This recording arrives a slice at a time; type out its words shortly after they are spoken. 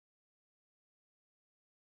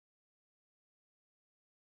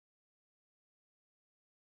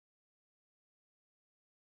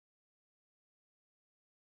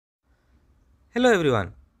Hello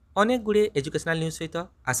everyone अनेक गुड़े educational news सहित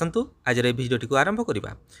आसतु आज भिडियोटी को आरंभ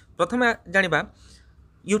करवा। प्रथम जानिबा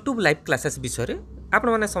यूट्यूब लाइव क्लासेस विषय आपण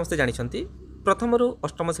मैंने समस्ते जानते प्रथम रु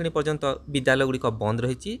अष्टम श्रेणी पर्यंत विद्यालय गुड़िक बंद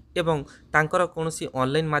रही कौन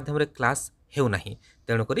ऑनलाइन माध्यम क्लास होना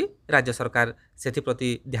तेणुक राज्य सरकार से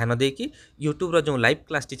ध्यान देकी यूट्यूब जो लाइव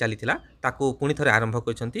क्लास टी चली पुणी थे आरंभ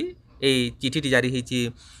कर चिठी जारी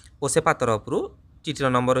होती ओसेपा तरफ चिठीर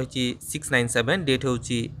नंबर रही 697 डेट हूँ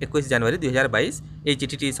 21 जनवरी 2022 ये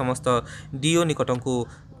चिठी समस्त डीओ निकट को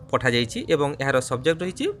पठा जाइए एवं यार सब्जेक्ट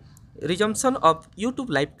रही resumption of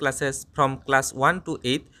YouTube live classes from class 1 to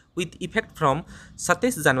 8 with effect from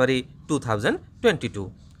 27 जनवरी 2022।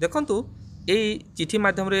 देखंतु ये चिठी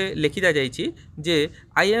माध्यम लिखि दि जाइए जे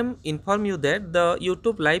I am inform you that the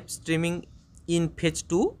YouTube live streaming in phase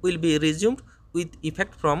 2 will be resumed with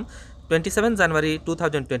effect from 27 January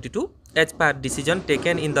 2022 as per decision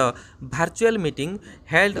taken in the virtual meeting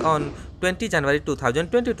held on 20 January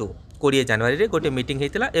 2022। 20 जनवरी गोटे meeting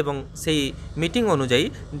होता एवं से मीटिंग अनुजाई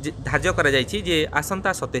धार्य करा जाइछि जे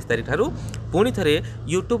आसंता 27 तारिख ठारू पुणी थे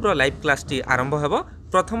यूट्यूब रो लाइव क्लास टी आरंभ हेबो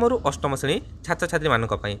प्रथम रु अष्टम श्रेणी छात्र छात्री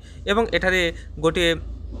मानक पई एवं एठारे गोटे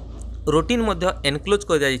रूटीन एनक्लोज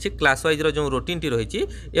कर दिया क्लास वाइज जो रूटीन टी रही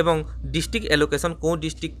एवं डिस्ट्रिक्ट एलोकेशन कौ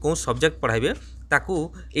डिस्ट्रिक्ट कौ सब्जेक्ट पढ़ाइबे ताकू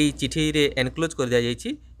ये चिठी रे एनक्लोज कर दिया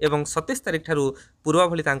 27 तारिख ठारू पूर्व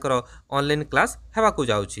भली तांकर ऑनलाइन क्लास हेबाकू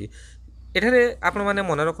जाउछि। एठारे आपण माने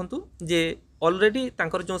मन रखंतु जे ऑलरेडी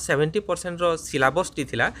तांकर जो 70% रो सिलेबस टी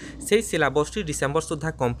थिला से सिलेबस टी डिसेंबर सुधा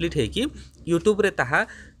कंप्लीट हेकी यूट्यूब रे ताहा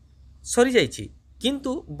सरी जाइछि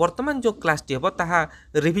किंतु वर्तमान जो क्लास टी हम ताहा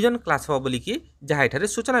रिविजन क्लास हम बोलिकी जहाँ एठारे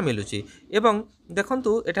सूचना मिलूची एवं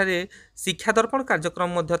देखंतु एठारे शिक्षा दर्पण कार्यक्रम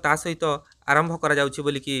मध्य ता सहित आरंभ करा जाउची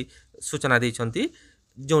बोलिकी सूचना देइछंती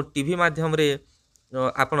जो टीवी माध्यम रे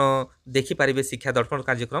आपण देखि पारिबे शिक्षा दर्पण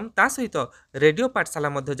कार्यक्रम ता सहित रेडियो पाठशाला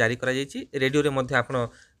मध्य जारी करा जाइछि रेडियो रे मध्य आपण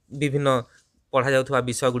विभिन्न पढ़ा जाउथवा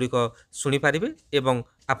विषय गुड़िक शुणी पारिबे एवं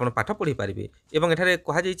आपण पाठ पढ़ी पारिबे एवं एठारे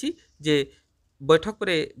कहा जाइछि जे बैठक पर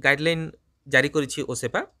गाइडलाइन जारी करिछि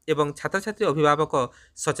ओसेपा एवं छात्र छात्री अभिभावक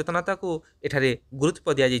सचेतनता को एठारे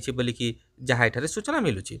गुरुत्व दिया जाइछि बोलिकी जहाँ एठारे सूचना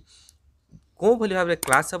मिलूची कौ भली भाव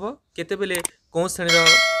क्लास हम केते बेले कौ श्रेणी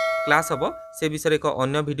क्लास हम से विषय एक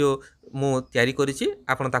अन्य वीडियो मु तैयारी करिछि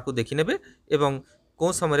आपण ताकू देखि नेबे एवं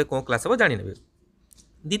कौ समय कौ क्लास हम जानि नेबे।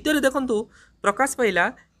 द्वितीय देखंतु प्रकाश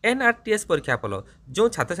पाइला NRTS परीक्षा फल जो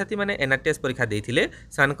छात्र छात्री माने NRTS परीक्षा देइथिले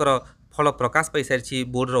सानकर फल प्रकाश पाइ सारिछि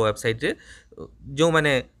बोर्ड रो वेबसाइट रे जो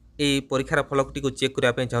माने ये परीक्षार फलकटी को चेक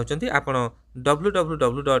करने चाहते आपण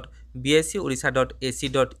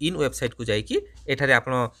www.bscorisha.ac.in वेबसाइट को जाइए एठारे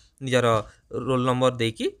आपण निजर रोल नंबर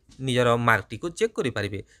देकी निजर मार्क टी को चेक करि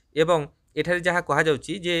पारिबे एवं एठारे जहाँ कहा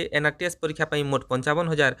जाउची जे NRTS परीक्षा पई मोट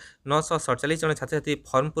 55,947 जन छात्र छात्री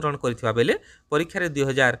फॉर्म पूरण करथिबा बेले परीक्षा रे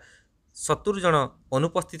 2070 जन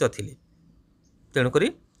अनुपस्थित थिले तेणुक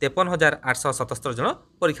 53,877 जन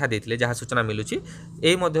परीक्षा देते जहाँ सूचना मिलूची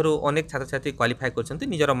यही मध्यरु अनेक छात्र छात्री क्वालिफाई करछंती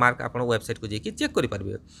निजर मार्क आपण वेबसाइट को जाइए चेक करि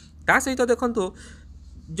पारबे। ता सहित देखंतु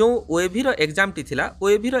जो ओएवी रो एग्जाम टी थिला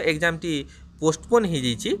ओएवी रो एग्जाम टी पोस्टपोन हो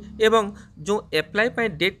जाइए एवं जो एप्लाई पाई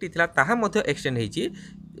डेट टी थिला ताहा मध्य एक्सटेंड होइछि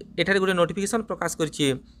एठारे गोटे नोटिफिकेशन प्रकाश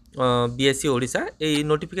करछि बीएससी ओडिशा ए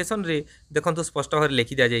नोटिफिकेशन रे देखंतु स्पष्ट भाव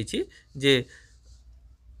लिखि दिया जाइछि जे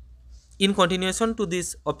In continuation to this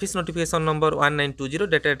office notification number 1920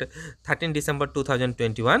 dated 13 December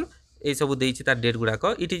 2021 ये सब देइछि तार date गुड़ाक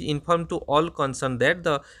it is inform to all concern that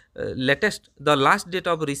the last date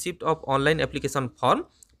of receipt of online application form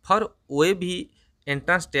for ओएवी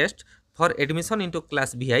entrance test for admission into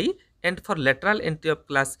class VI and for lateral entry of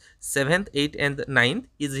class 7th 8th and 9th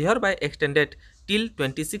is here bye extended till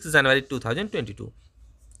 26 जनवरी 2022।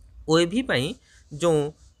 ओएवी पई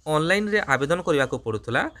जो online रे आवेदन करबा को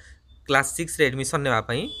पड़ुतला class 6 रे admission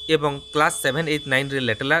नेवाई एवं class 7 8 9 रे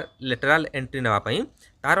लेटराल entry नेवाई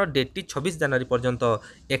तार डेट टी 26 जनवरी पर्यंत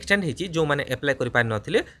एक्सटेंड होती जो मैंने एप्लाय कर पारि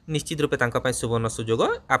नथिले निश्चित रूपे तांका पई सुवर्ण सुजोग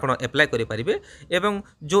आपण एप्लाय करि परिबे एवं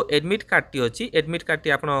जो एडमिट कार्ड टी अछि एडमिट कार्ड टी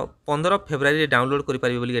आपण 15 फेब्रुआरी रे डाउनलोड करि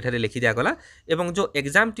परिबे बोली एठारे लिखि दिया गला एवं जो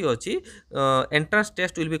एग्जाम टी अछि entrance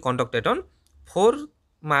test will be conducted on 4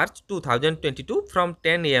 March 2022 from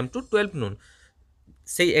 10 AM to 12 noon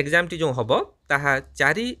से एग्जाम टी जो हम ताहा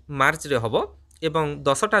 4 मार्च रे हम एवं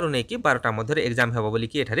 10 टारू नहीं कि 12टा मध्य एग्जाम हेबो बोली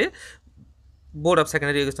कि एठारे board of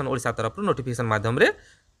secondary education Odisha तरफ नोटिफिकेशन माध्यम रे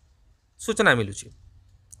सूचना मिलूची।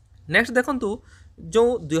 नेक्स्ट देखंतु जो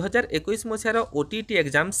 2021 मसीहार OTT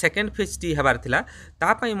exam second phase T हेबार थिला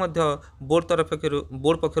ता पई मध्य बोर्ड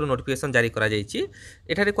पक्षरु नोटिफिकेशन जारी करा जाइछि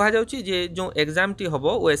एठारे कहा जाउछि जे जो एग्जाम टी हबो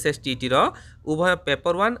OSSTET रो उभय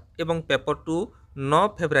पेपर 1 एवं पेपर 2 9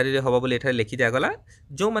 फेब्रुआरी हम बोली एठारे लिखि दिगला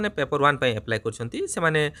जो मैंने पेपर 1 एप्लाय करछंती से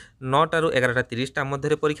माने 9 टारू 11:30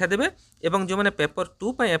 मध्य परीक्षा देबे एवं जो मैंने पेपर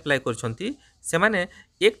 2 एप्लाय करछंती से माने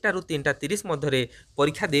 1 टारू 3:30 मध्य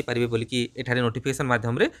परीक्षा दे पारिबे बोली कि एठारे नोटिफिकेशन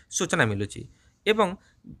माध्यम रे सूचना मिलुची एवं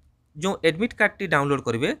जो एडमिट कार्ड टी डाउनलोड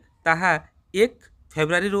करेंगे ताहा 1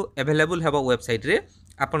 फेब्रुआरी रू अवेलेबल हेबो वेबसाइट रे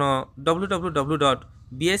आपण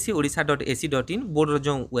www.bscodisha.ac.in बोर्ड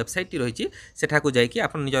जो वेबसाइट रही सेठाकू जाइए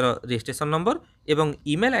आप निजर रजिस्ट्रेशन नंबर एवं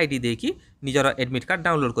ईमेल आईडी देकी निजर एडमिट कार्ड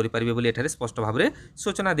डाउनलोड करेंगे बोली एठारे स्पष्ट भाव में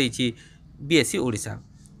सूचना देछि बीएससी ओडिशा।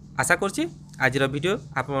 आशा करछि आजिर वीडियो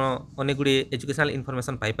आप अनेक गुड़े एजुकेशनल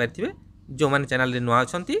इनफॉरमेशन पाई पारिथिबे। जो माने चैनल रे नुआ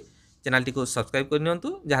अछंती चैनल टी को सब्सक्राइब कर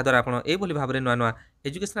नियंतु जहाद्वारा आप एभली भाव में नुआ नुआ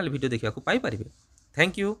एजुकेशनल वीडियो देखा पाई पारिबे।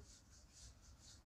 Thank you.